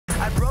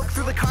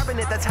through the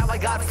carbonate, that's how I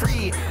got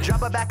free.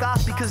 Jabba back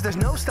off because there's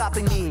no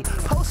stopping me.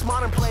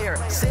 Postmodern player,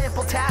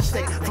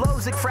 sample-tastic,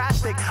 flows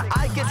ekphrastic.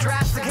 I get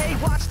drastic,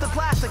 hey, watch the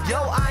plastic.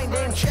 Yo, I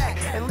name check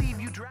and leave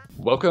you drastic.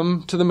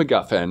 Welcome to the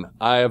MacGuffin.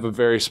 I have a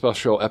very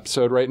special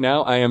episode right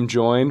now. I am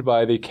joined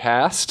by the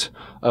cast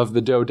of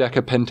the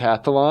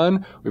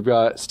Do-Deca-Pentathlon. We've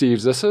got Steve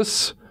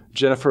Zissis,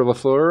 Jennifer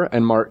Lafleur,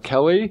 and Mark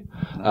Kelly.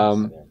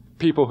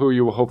 People who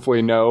you will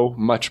hopefully know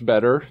much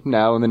better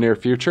now in the near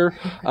future.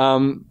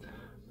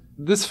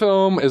 This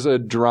film is a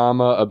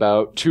drama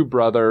about two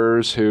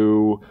brothers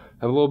who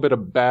have a little bit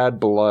of bad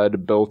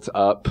blood built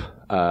up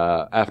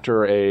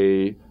after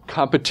a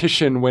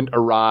competition went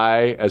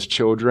awry as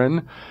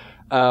children.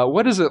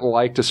 What is it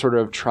like to sort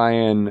of try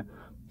and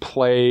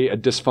play a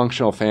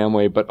dysfunctional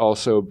family but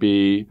also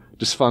be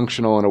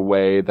dysfunctional in a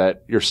way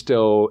that you're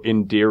still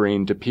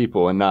endearing to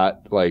people and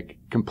not like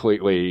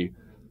completely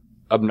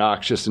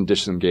obnoxious and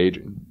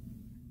disengaging?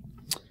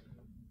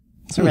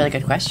 It's a really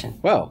good question.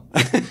 Well,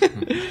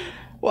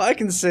 well, I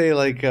can say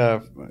like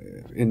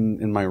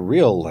in my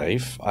real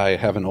life, I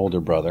have an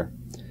older brother,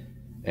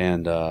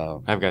 and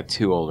I've got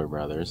two older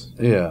brothers.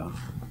 Yeah,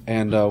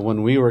 and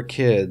when we were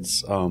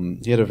kids,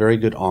 he had a very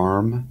good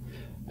arm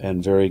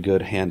and very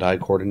good hand-eye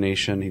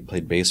coordination. He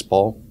played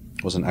baseball,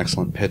 was an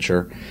excellent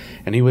pitcher,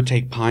 and he would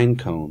take pine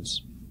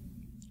cones,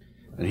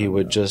 and he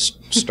would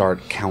just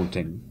start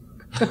counting.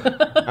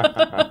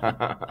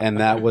 And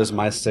that was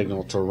my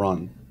signal to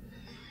run.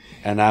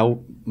 And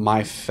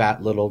my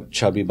fat little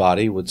chubby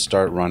body would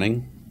start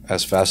running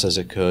as fast as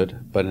it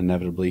could, but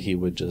inevitably he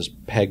would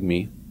just peg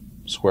me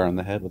square on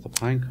the head with a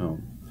pine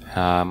cone.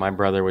 My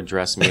brother would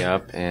dress me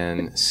up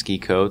in ski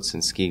coats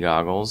and ski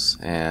goggles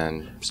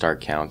and start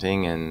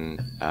counting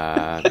and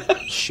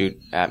shoot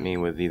at me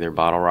with either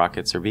bottle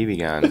rockets or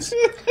BB guns.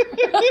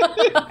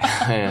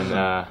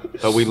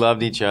 But we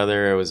loved each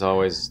other. It was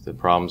always, the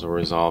problems were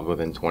resolved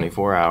within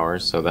 24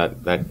 hours. So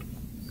that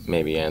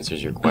maybe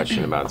answers your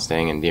question about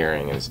staying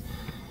endearing, is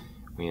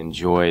we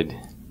enjoyed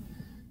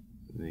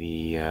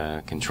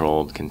the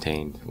controlled,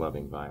 contained,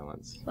 loving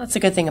violence. Well, that's a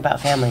good thing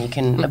about family. You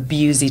can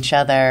abuse each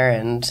other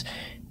and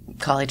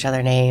call each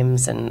other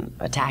names and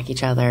attack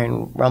each other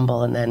and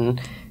rumble, and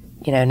then,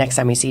 you know, next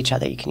time we see each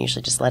other, you can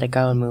usually just let it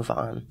go and move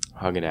on.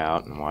 Hug it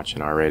out and watch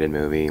an R-rated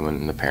movie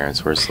when the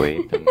parents were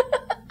asleep. And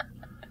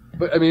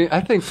But I mean, I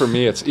think for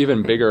me, it's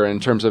even bigger in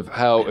terms of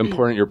how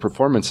important your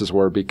performances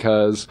were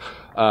because,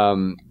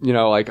 you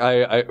know, like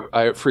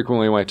I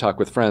frequently, when I talk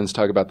with friends,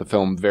 talk about the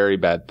film Very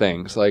Bad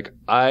Things. Like,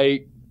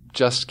 I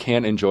just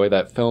can't enjoy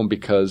that film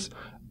because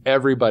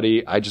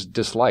everybody I just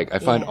dislike. I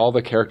find all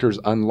the characters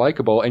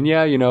unlikable. And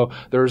yeah, you know,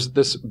 there's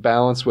this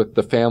balance with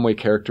the family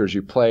characters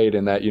you played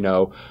and that, you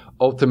know,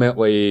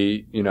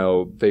 ultimately, you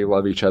know, they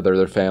love each other,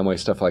 their family,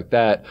 stuff like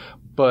that.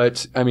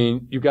 But, I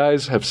mean, you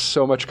guys have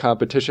so much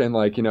competition,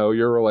 like, you know,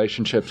 your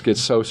relationships get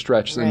so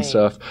stretched and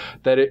stuff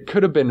that it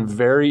could have been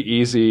very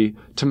easy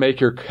to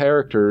make your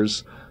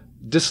characters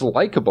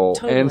dislikable.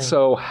 Totally. And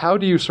so how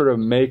do you sort of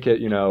make it,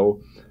 you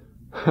know,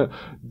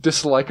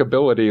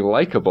 dislikability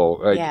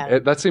likable?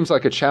 Like, that seems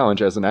like a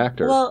challenge as an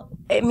actor. Well,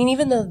 I mean,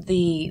 even though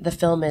the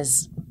film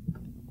is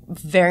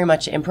very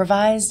much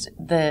improvised,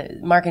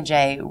 Mark and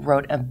Jay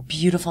wrote a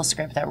beautiful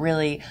script that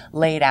really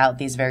laid out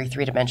these very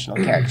three-dimensional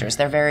characters.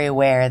 They're very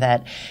aware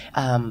that,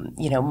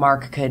 you know,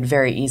 Mark could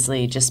very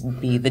easily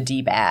just be the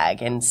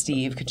D-bag and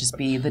Steve could just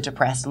be the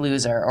depressed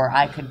loser, or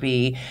I could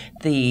be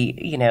the,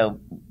 you know,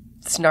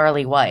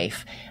 snarly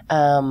wife.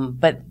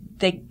 But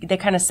they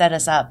kind of set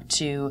us up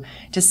to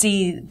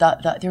see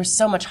there's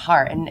so much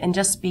heart, and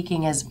just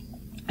speaking as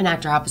an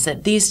actor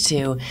opposite these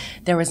two,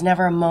 there was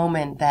never a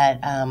moment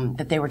that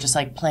that they were just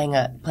like playing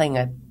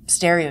a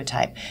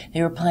stereotype.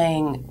 They were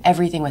playing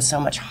everything with so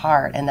much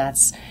heart, and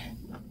that's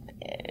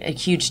a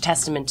huge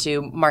testament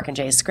to Mark and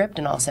Jay's script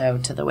and also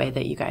to the way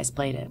that you guys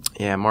played it.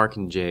 yeah, Mark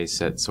and Jay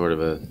set sort of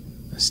a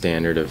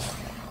standard of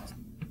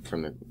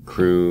from the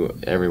crew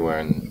everywhere,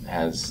 and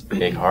has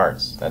big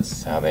hearts.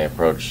 That's how they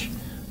approach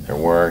their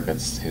work.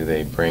 That's who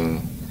they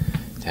bring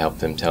to help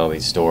them tell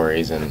these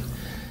stories. And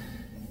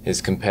as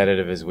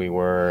competitive as we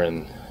were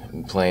and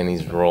playing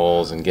these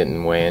roles and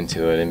getting way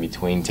into it in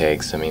between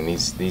takes, I mean,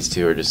 these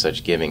two are just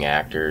such giving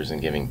actors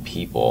and giving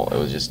people. It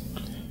was just,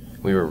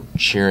 we were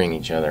cheering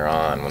each other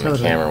on when the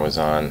camera was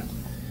on,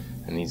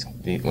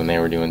 and when they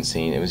were doing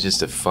scene, it was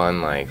just a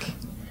fun, like,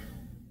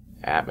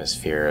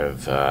 atmosphere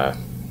of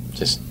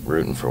just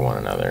rooting for one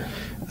another.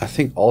 I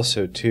think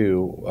also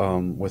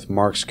too, with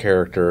Mark's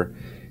character,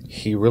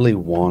 he really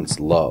wants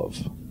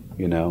love.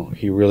 You know,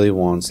 he really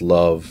wants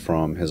love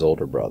from his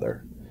older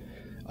brother.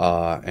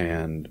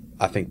 And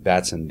I think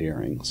that's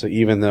endearing. So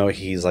even though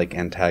he's like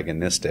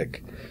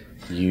antagonistic,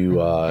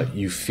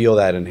 you feel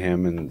that in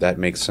him, and that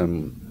makes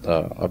him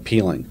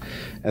appealing.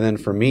 And then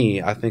for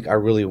me, I think I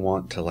really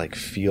want to like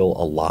feel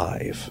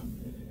alive,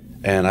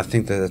 and I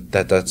think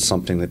that's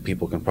something that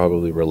people can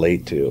probably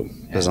relate to,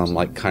 because I'm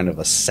like kind of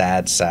a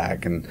sad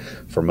sack, and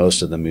for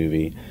most of the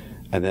movie.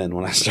 And then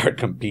when I start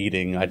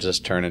competing, I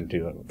just turn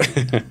into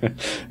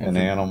an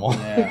animal.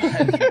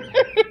 Yeah.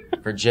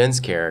 for Jen's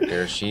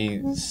character, she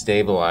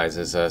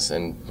stabilizes us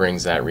and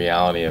brings that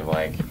reality of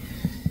like,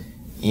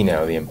 you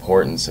know, the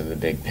importance of the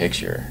big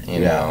picture, you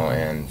know,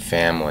 and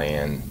family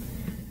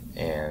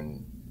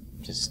and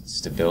just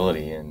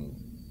stability and,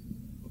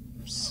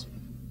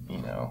 you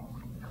know.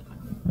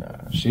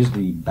 She's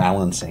the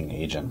balancing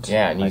agent.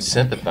 Yeah, and you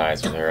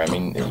sympathize with her. I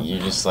mean,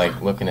 you're just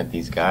like looking at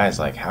these guys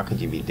like, how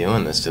could you be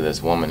doing this to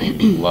this woman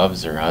who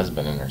loves her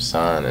husband and her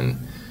son and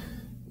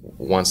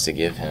wants to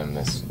give him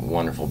this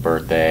wonderful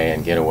birthday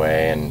and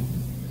getaway and,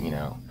 you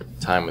know,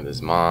 time with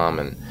his mom.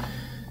 And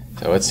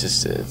so it's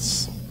just,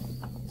 it's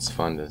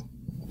fun to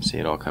see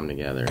it all come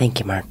together. Thank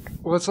you, Mark.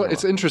 Well,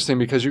 it's interesting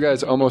because you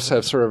guys almost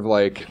have sort of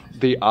like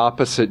the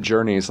opposite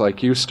journeys.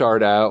 Like you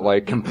start out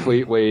like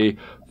completely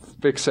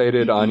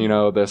fixated on, you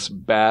know, this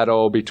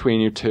battle between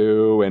you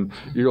two, and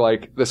you're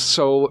like this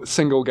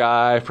single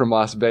guy from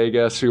Las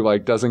Vegas who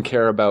like doesn't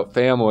care about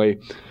family,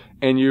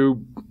 and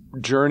you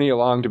journey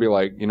along to be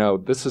like, you know,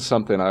 this is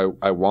something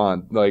I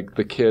want. Like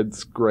the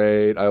kid's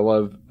great. I'd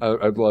love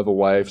a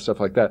wife, stuff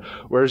like that.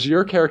 Whereas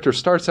your character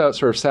starts out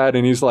sort of sad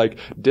and he's like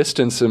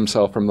distanced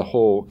himself from the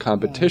whole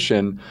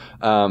competition.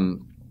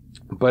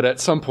 But at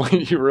some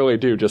point you really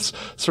do just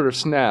sort of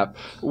snap.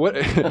 What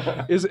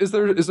is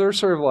there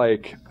sort of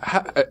like,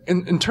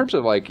 in terms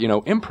of like, you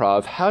know,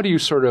 improv, how do you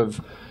sort of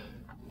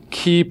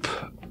keep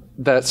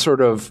that sort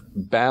of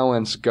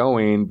balance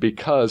going,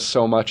 because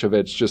so much of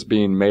it's just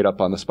being made up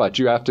on the spot?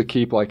 You have to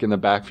keep like in the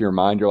back of your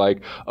mind, you're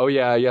like, oh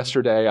yeah,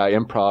 yesterday I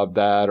improv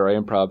that, or I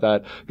improv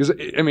that. Because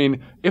I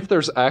mean, if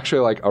there's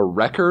actually like a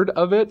record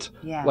of it,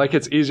 like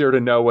it's easier to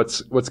know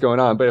what's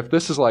going on. But if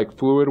this is like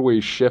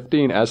fluidly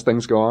shifting as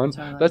things go on,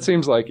 that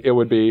seems like it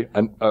would be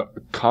a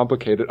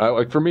complicated,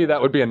 like for me,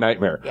 that would be a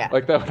nightmare. Yeah.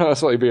 Like that would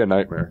honestly be a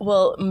nightmare.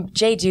 Well,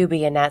 Jay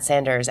Doobie and Nat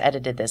Sanders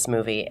edited this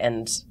movie,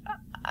 and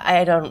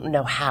I don't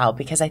know how,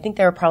 because I think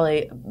there were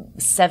probably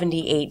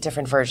 78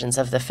 different versions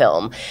of the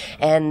film,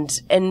 and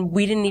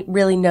we didn't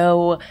really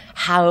know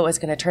how it was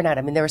going to turn out.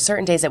 I mean, there were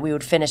certain days that we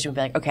would finish and we'd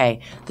be like, okay,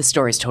 the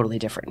story's totally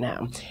different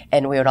now.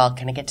 And we would all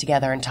kind of get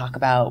together and talk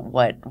about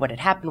what had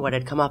happened, what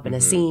had come up in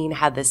a scene,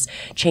 how this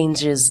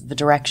changes the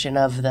direction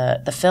of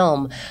the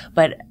film.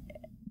 But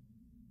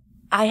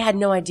I had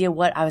no idea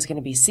what I was going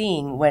to be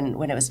seeing when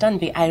it was done.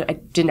 I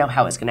didn't know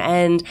how it was going to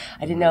end.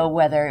 I didn't know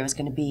whether it was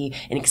going to be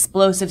an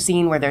explosive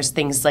scene where there's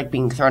things like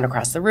being thrown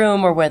across the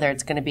room, or whether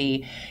it's going to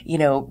be, you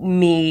know,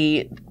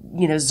 me,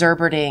 you know,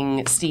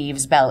 zerberting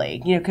Steve's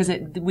belly, you know, because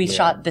we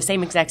shot the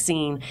same exact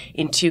scene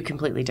in 2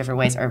 completely different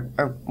ways,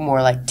 or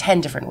more like 10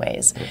 different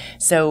ways.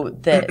 So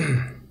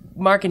the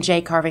Mark and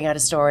Jay carving out a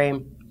story,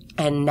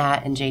 and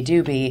Nat and Jay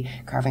Doobie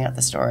carving out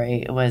the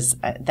story was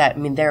that. I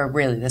mean, they're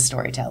really the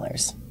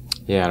storytellers.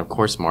 Yeah, and of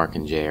course Mark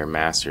and Jay are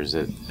masters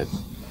at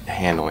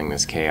handling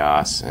this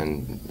chaos,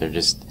 and they're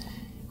just,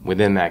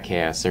 within that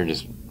chaos, they're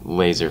just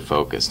laser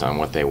focused on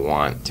what they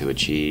want to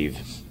achieve,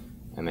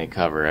 and they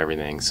cover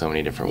everything so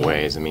many different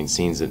ways. I mean,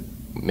 scenes that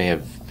may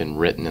have been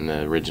written in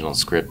the original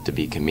script to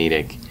be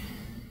comedic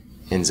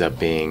ends up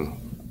being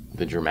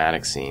the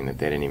dramatic scene that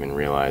they didn't even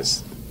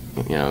realize,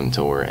 you know,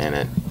 until we're in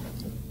it.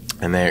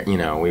 And they, you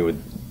know, we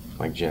would,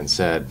 like Jen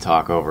said,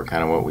 talk over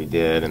kind of what we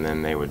did, and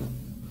then they would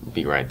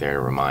be right there to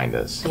remind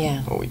us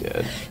what we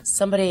did.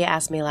 Somebody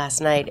asked me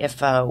last night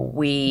if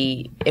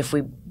we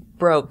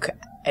broke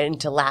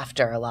into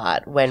laughter a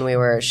lot when we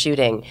were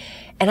shooting,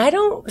 and I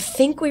don't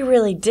think we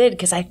really did,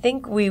 because I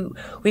think we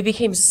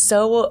became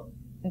so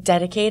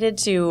dedicated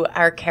to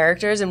our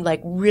characters and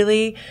like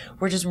really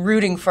we're just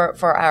rooting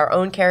for our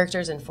own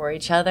characters and for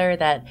each other,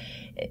 that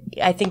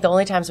I think the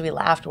only times we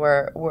laughed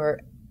were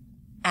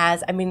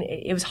as, I mean,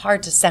 it was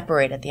hard to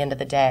separate at the end of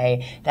the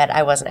day that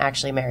I wasn't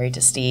actually married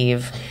to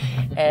Steve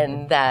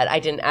and that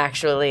I didn't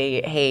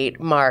actually hate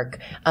Mark.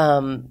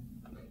 But,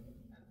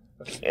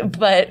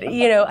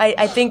 you know,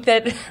 I think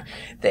that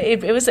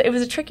it was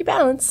a tricky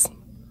balance.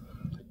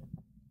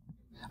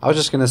 I was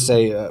just going to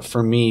say,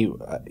 for me,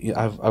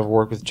 I've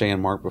worked with Jay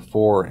and Mark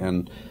before,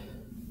 and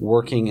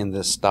working in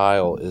this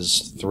style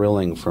is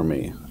thrilling for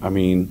me. I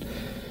mean,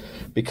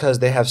 because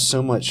they have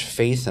so much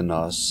faith in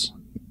us,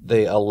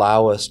 they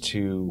allow us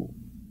to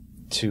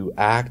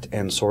act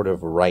and sort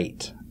of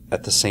write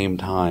at the same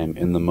time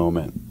in the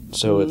moment.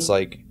 So it's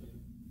like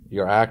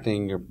you're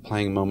acting, you're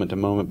playing moment to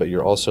moment, but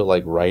you're also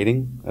like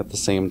writing at the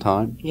same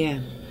time.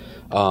 Yeah.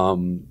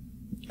 And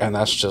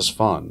that's just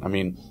fun. I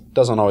mean, it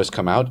doesn't always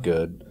come out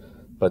good,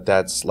 but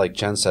that's, like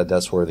Jen said,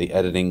 that's where the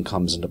editing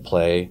comes into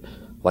play.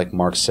 Like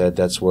Mark said,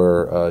 that's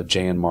where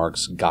Jay and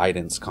Mark's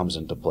guidance comes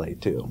into play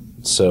too.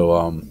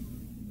 So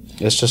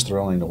it's just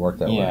thrilling to work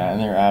that way. Yeah,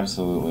 and they're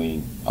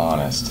absolutely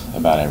honest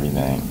about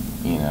everything,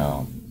 you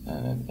know,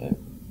 and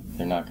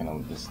they're not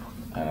going to just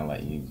kind of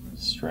let you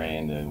stray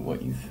into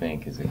what you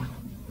think is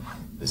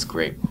this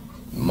great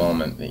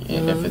moment that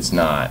if it's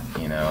not,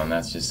 you know, and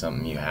that's just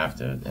something you have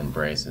to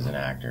embrace as an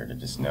actor, to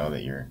just know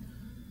that you're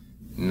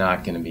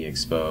not going to be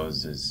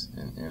exposed as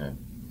in a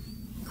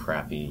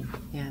crappy,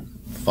 Yeah.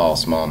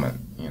 false moment,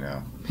 you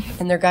know.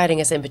 And they're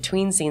guiding us in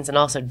between scenes and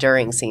also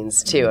during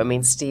scenes, too. I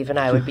mean, Steve and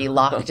I would be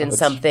locked in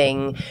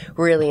something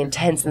really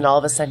intense, and then all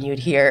of a sudden you'd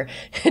hear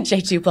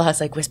J. Duplass,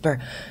 like, whisper,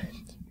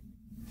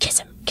 kiss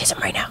him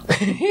right now,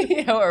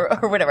 you know,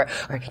 or whatever,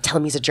 or tell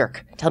him he's a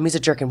jerk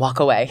and walk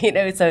away, you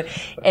know. So,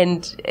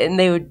 and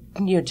they would,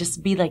 you know,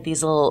 just be like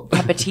these little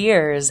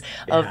puppeteers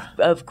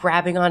of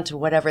grabbing onto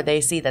whatever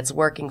they see that's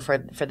working for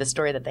the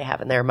story that they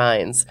have in their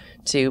minds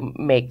to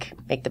make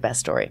the best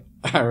story.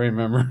 I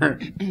remember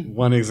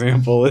one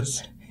example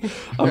is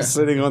I'm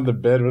sitting on the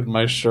bed with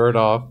my shirt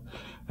off,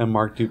 and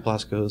Mark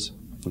Duplass goes,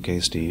 "Okay,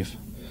 Steve,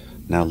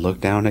 now look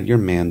down at your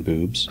man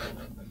boobs."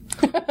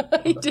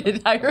 He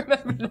did. I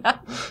remember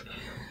that.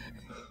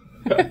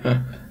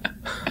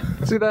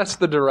 See, that's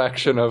the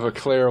direction of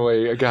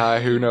clearly a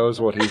guy who knows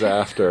what he's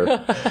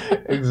after.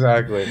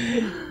 Exactly.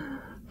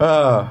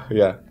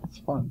 Yeah, it's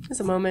fun.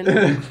 It's a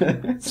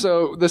moment.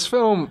 So this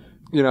film,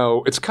 you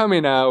know, it's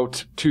coming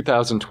out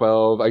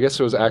 2012. I guess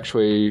it was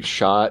actually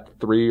shot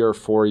 3 or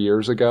 4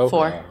 years ago.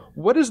 4.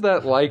 What is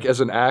that like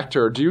as an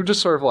actor? Do you just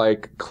sort of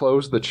like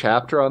close the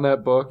chapter on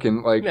that book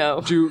and like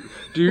No. do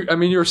you I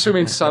mean, you're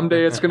assuming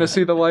someday it's going to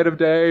see the light of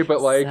day,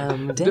 but like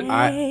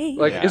Someday.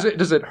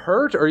 does it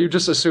hurt, or are you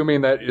just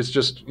assuming that it's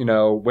just, you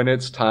know, when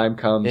its time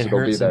comes It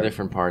it'll be hurts there? in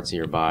different parts of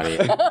your body,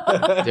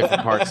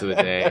 different parts of the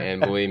day, and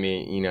believe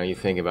me, you know, you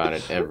think about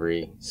it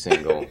every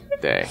single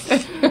day.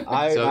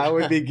 I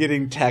would be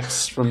getting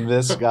texts from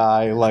this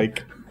guy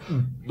like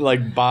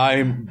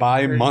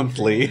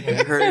bi-monthly.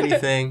 Heard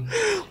anything?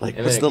 Like,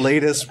 what's the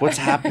latest? What's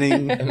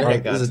happening?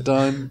 Like, is it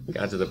done?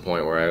 Got to the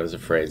point where I was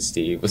afraid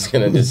Steve was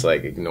gonna just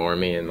like ignore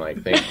me and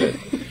like think that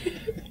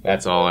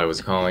that's all I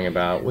was calling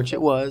about, which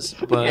it was.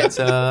 But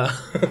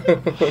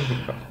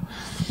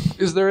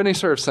Is there any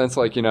sort of sense,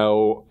 like, you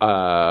know,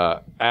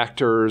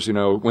 actors, you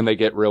know, when they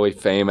get really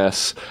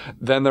famous,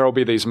 then there'll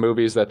be these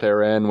movies that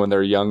they're in when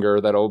they're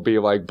younger that'll be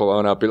like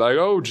blown up, be like,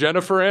 oh,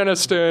 Jennifer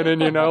Aniston,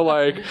 and, you know,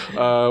 like,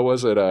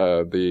 was it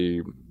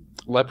the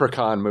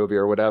Leprechaun movie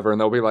or whatever,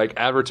 and they'll be like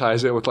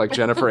advertise it with like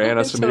Jennifer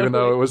Aniston, Totally. even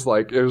though it was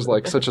like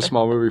such a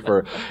small movie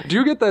for her. Do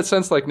you get that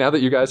sense, like, now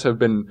that you guys have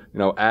been, you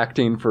know,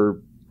 acting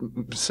for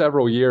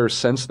several years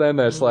since then,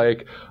 that's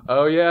like,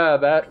 oh yeah,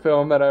 that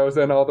film that I was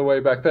in all the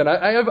way back then,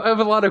 I have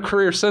a lot of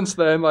career since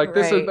then, like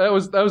this is that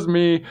was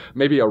me,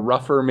 maybe a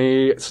rougher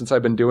me since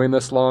I've been doing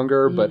this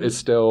longer, but it's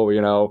still,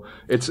 you know,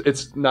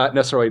 it's not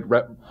necessarily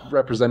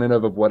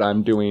representative of what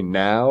I'm doing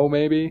now,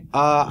 maybe.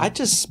 I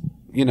just,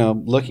 you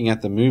know, looking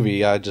at the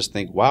movie, I just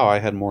think, wow, I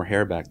had more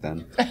hair back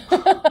then.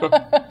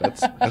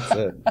 That's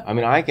it. I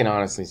mean, I can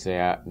honestly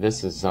say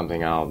this is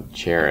something I'll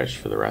cherish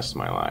for the rest of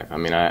my life. I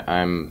mean,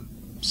 I'm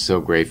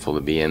so grateful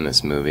to be in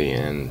this movie,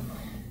 and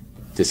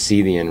to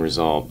see the end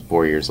result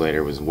 4 years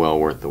later was well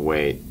worth the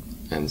wait.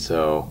 And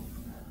so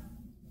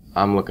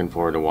I'm looking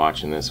forward to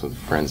watching this with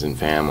friends and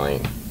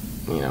family,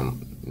 you know,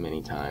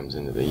 many times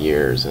into the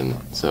years. And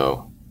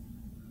so,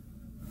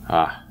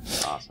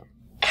 awesome.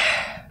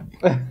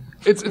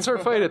 It's sort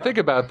of funny to think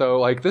about, though.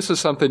 Like, this is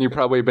something you've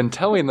probably been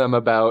telling them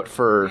about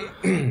for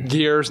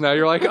years now.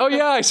 You're like, oh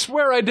yeah, I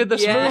swear I did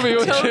this movie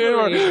with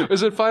totally. you. Or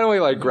is it finally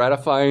like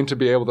gratifying to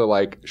be able to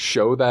like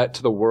show that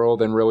to the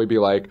world and really be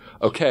like,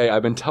 okay,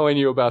 I've been telling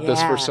you about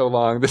this for so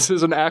long. This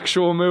is an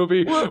actual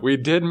movie. We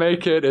did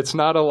make it. It's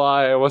not a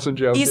lie. I wasn't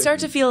joking. You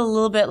start to feel a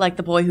little bit like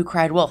The Boy Who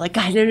Cried Wolf. Like,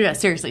 guys, no,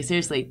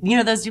 seriously. You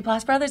know those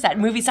Duplass brothers? That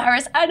movie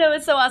Cyrus? I know,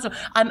 it's so awesome.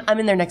 I'm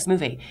in their next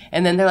movie.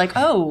 And then they're like,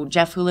 oh,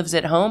 Jeff Who Lives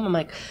at Home? I'm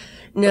like,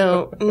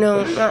 no,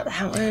 not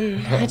that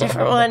one. A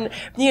different one.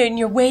 You know, and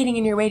you're waiting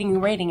and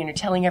you're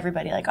telling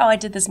everybody like, oh, I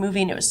did this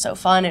movie and it was so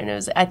fun, and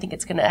I think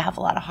it's going to have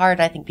a lot of heart.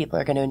 I think people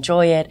are going to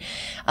enjoy it,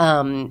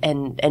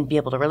 and be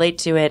able to relate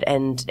to it.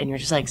 And you're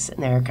just like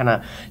sitting there kind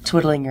of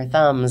twiddling your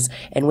thumbs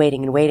and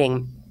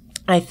waiting.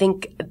 I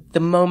think the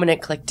moment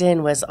it clicked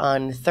in was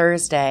on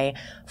Thursday.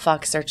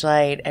 Fox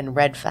Searchlight and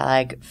Red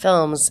Flag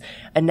Films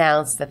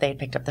announced that they had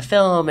picked up the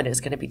film and it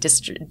was going to be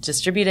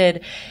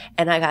distributed.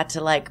 And I got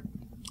to like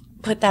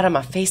put that on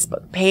my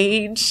Facebook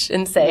page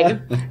and say,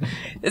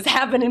 it's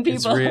happening, people.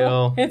 It's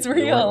real. It's You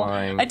real. weren't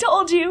lying. I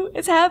told you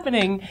it's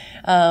happening.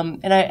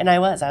 And I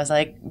was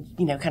like,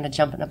 you know, kind of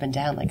jumping up and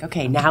down like,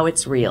 okay, now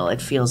it's real.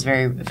 It feels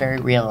very, very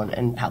real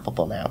and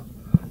palpable now.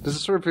 Does it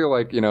sort of feel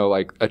like, you know,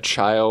 like a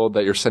child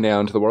that you're sending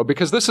out into the world?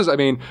 Because this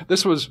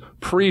was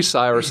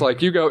pre-Cyrus.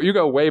 Like, you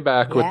go way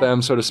back with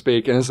them, so to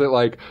speak. And is it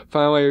like,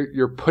 finally,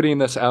 you're putting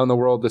this out in the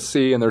world to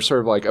see, and there's sort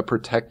of like a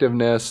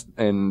protectiveness,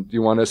 and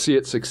you want to see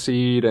it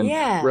succeed, and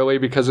really,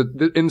 because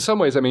in some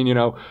ways, I mean, you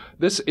know,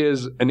 this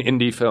is an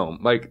indie film.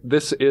 Like,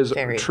 this is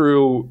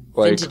true,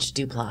 like, vintage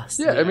Duplass.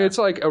 Yeah, I mean, it's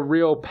like a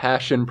real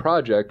passion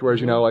project, whereas,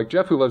 you know, like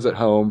Jeff Who Lives at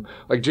Home,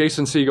 like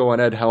Jason Segel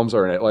and Ed Helms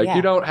are in it. Like,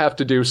 you don't have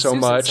to do so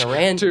Susan much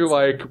Sarandon. to,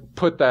 like,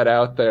 put that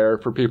out there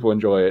for people to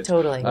enjoy it.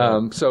 Totally.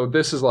 So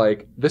this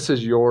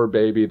is your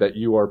baby that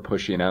you are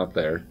pushing out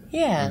there.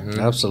 Yeah.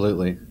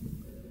 Absolutely.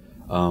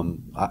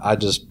 I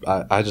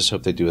just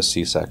hope they do a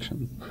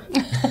C-section.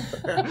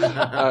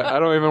 I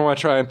don't even want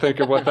to try and think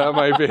of what that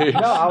might be. No,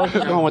 I was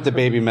just going with the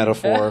baby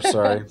metaphor.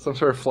 Sorry. Some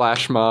sort of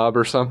flash mob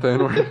or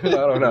something. I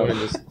don't know.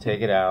 Just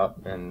take it out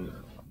and,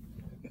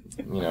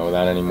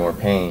 without any more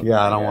pain.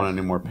 Yeah, I don't want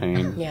any more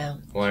pain. Yeah.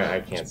 Well,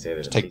 I can't say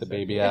that. Take the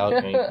baby out.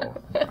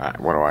 Painful.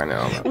 What do I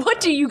know?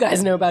 What do you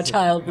guys know about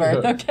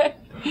childbirth? Okay.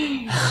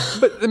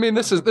 But I mean,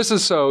 this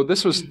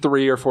was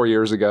 3 or 4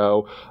 years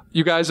ago.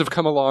 You guys have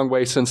come a long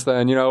way since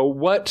then.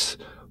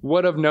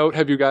 What of note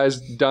have you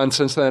guys done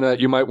since then that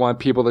you might want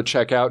people to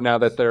check out now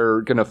that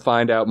they're going to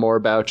find out more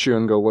about you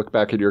and go look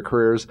back at your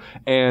careers?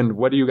 And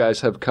what do you guys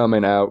have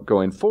coming out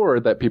going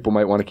forward that people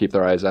might want to keep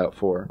their eyes out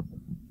for?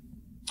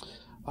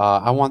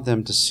 I want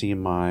them to see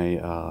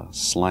my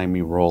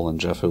slimy role in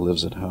Jeff Who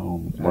Lives at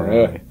Home,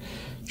 where I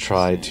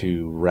try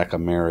to wreck a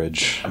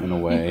marriage in a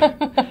way.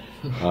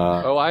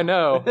 I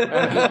know,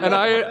 and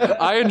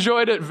I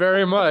enjoyed it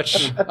very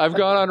much. I've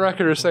gone on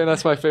record as saying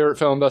that's my favorite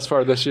film thus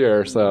far this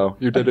year. So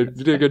you did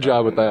a good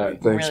job with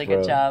that. Thanks, really bro.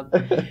 good job.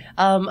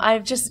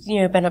 I've just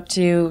been up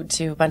to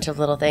a bunch of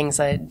little things.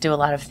 I do a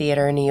lot of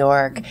theater in New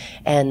York,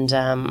 and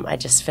I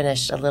just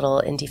finished a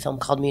little indie film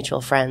called Mutual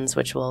Friends,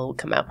 which will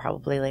come out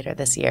probably later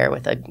this year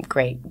with a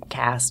great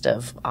cast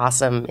of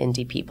awesome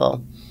indie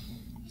people.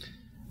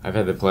 I've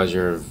had the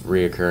pleasure of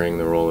reoccurring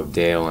the role of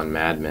Dale on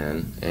Mad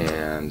Men,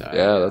 and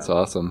that's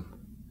awesome.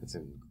 It's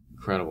an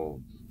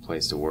incredible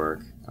place to work.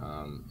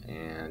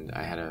 And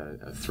I had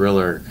a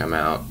thriller come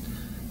out.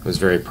 It was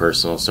very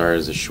personal. Started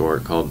as a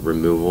short called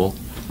Removal,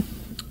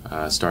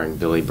 starring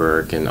Billy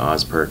Burke and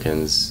Oz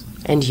Perkins,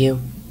 And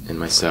you. and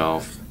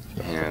myself,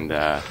 and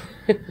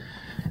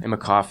Emma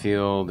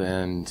Caulfield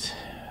and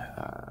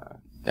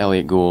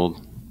Elliot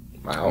Gould.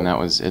 Wow.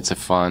 And it's a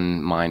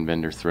fun mind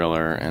bender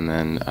thriller, and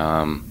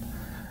then.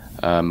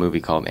 A movie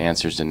called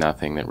Answers to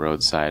Nothing that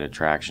Roadside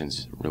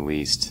Attractions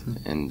released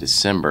in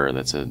December.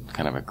 That's a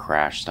kind of a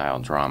crash-style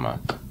drama.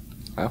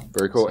 Wow,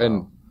 very cool.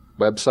 And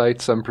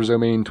websites, I'm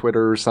presuming,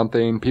 Twitter or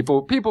something.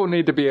 People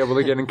need to be able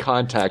to get in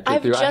contact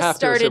with you. I've just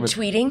started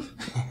tweeting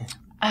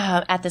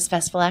at this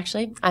festival,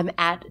 actually. I'm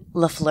at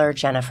Lafleur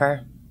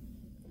Jennifer.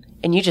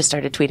 And you just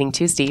started tweeting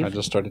too, Steve. I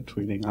just started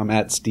tweeting. I'm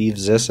at Steve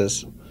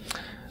Zissis.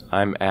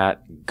 I'm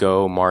at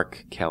Go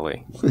Mark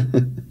Kelly.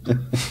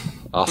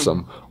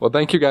 Awesome. Well,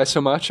 thank you guys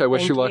so much. I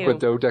wish Thank you luck you. with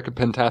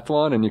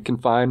Do-Deca-Pentathlon, and you can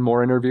find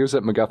more interviews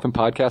at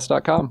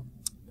MacGuffinPodcast.com.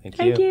 Thank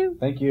Thank you.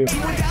 Thank you.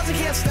 1000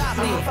 can't stop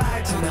me. I'm on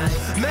fire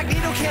tonight.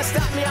 Magneto can't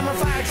stop me. I'm on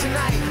fire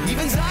tonight.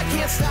 Even Zod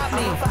can't stop me.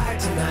 I'm on fire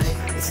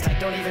tonight. It's tight.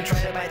 Don't even try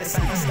to buy the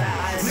cycle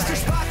style. Mr.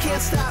 Spock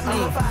can't stop me.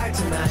 I'm on fire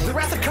tonight. The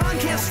Wrath of Khan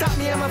can't stop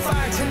me. I'm on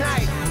fire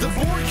tonight. The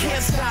Borg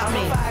can't stop me.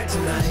 I'm on fire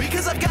tonight.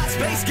 Because I've got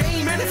space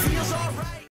game and it feels alright.